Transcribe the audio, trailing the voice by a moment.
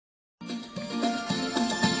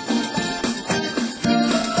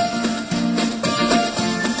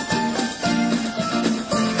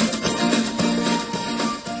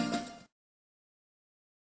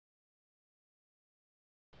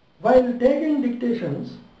While taking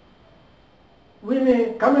dictations, we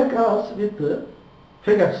may come across with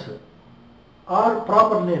figures or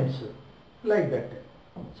proper names like that.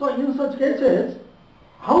 So in such cases,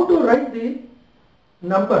 how to write the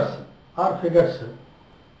numbers or figures,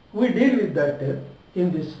 we deal with that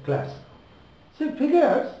in this class. See,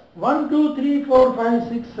 figures 1, 2, 3, 4, 5,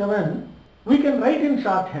 6, 7, we can write in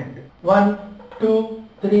shorthand. 1, 2,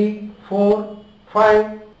 3, 4,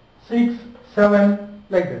 5, 6, 7,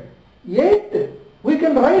 like that. 8, we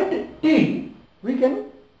can write T, we can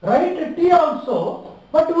write T also,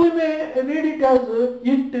 but we may read it as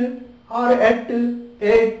it or at,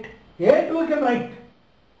 8. 8 we can write.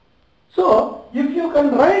 So, if you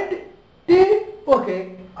can write T,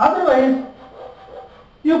 okay, otherwise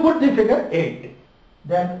you put the figure 8.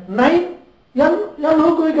 Then 9, N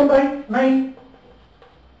hook we can write 9.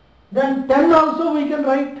 Then 10 also we can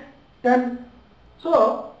write 10.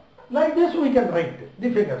 So, like this we can write the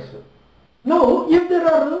figures. Now, if there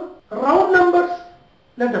are round numbers,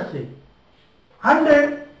 let us see,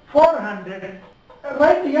 100, 400,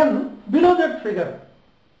 write N below that figure.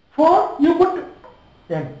 4, you put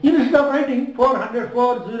N. Instead of writing 400,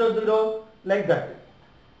 400, like that.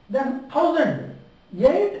 Then 1000,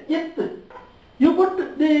 8, ith. You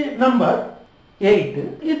put the number 8,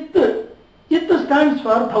 ith stands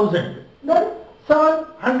for 1000. Then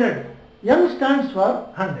 700, N stands for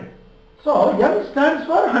 100. So N stands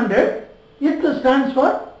for 100, ith stands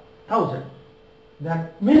for 1000. Then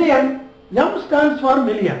million, M stands for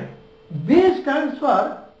million, B stands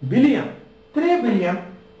for billion, 3 billion,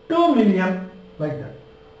 2 million, like that.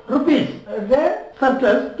 Rupees, they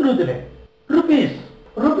circles through the line. Rupees,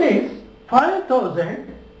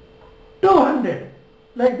 5,200,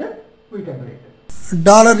 like that we can write.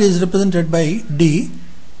 Dollar is represented by D.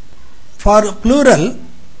 For plural,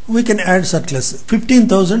 we can add circles.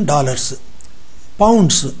 $15,000.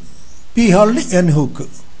 Pounds, P hold N hook.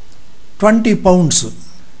 20 pounds.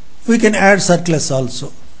 We can add circles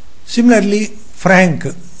also. Similarly, franc,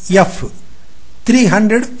 F.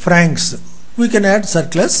 300 francs. We can add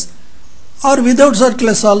circles, or without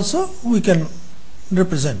circles also we can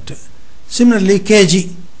represent. Similarly, kg,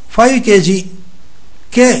 5 kg.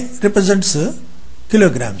 K represents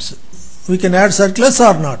kilograms. We can add circles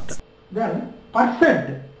or not. Then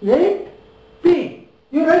percent, 8 P.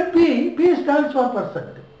 You write P, P stands for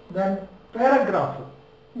percent. Then paragraph.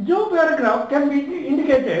 New paragraph can be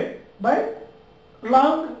indicated by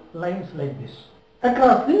long lines like this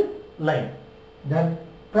across the line. Then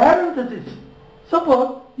parenthesis.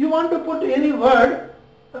 Suppose you want to put any word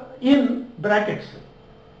in brackets.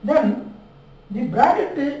 Then the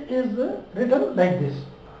bracket is written like this.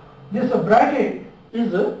 This bracket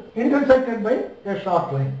is intersected by a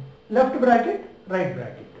short line. Left bracket, right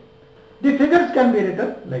bracket. The figures can be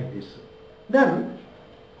written like this. Then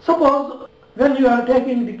suppose when you are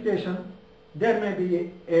taking dictation, there may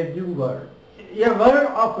be a new word. A word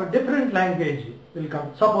of a different language will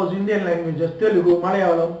come. Suppose Indian languages, Telugu,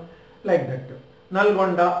 Malayalam, like that.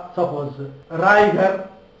 Nalgonda, suppose. Raigar,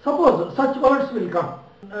 suppose such words will come,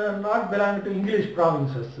 not belong to English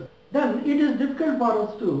provinces. Then it is difficult for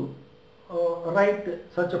us to write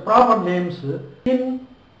such proper names in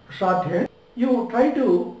shorthand. You try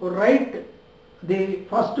to write the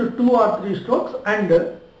first 2 or 3 strokes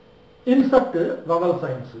and insert vowel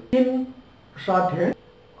signs in shorthand.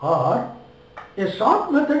 Or a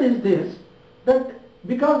short method is this, that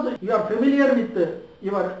because you are familiar with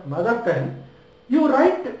your mother tongue, you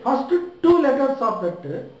write first 2 letters of that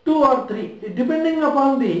 2 or 3 depending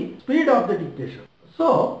upon the speed of the dictation.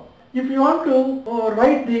 So if you want to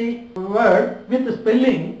write the word with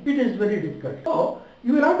spelling, it is very difficult. So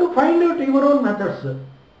you will have to find out your own methods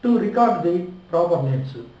to record the proper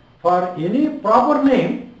names. For any proper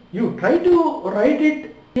name, you try to write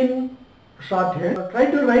it in shorthand, try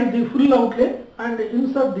to write the full outline and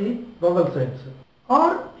insert the vowel signs.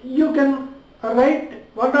 Or you can write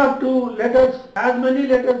 1 or 2 letters, as many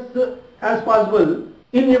letters as possible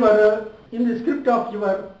in the script of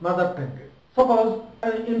your mother tongue. Suppose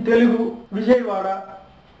in Telugu, Vijayawada,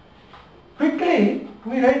 quickly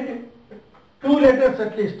we write 2 letters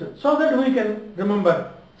at least, so that we can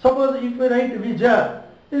remember. Suppose if we write Vijay,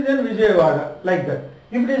 then Vijayawada, like that.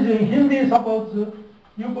 If it is in Hindi, suppose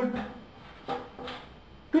you put,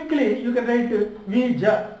 quickly you can write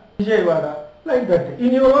Vijayawada, like that.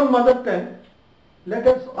 In your own mother tongue,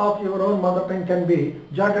 letters of your own mother tongue can be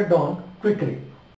jotted down quickly.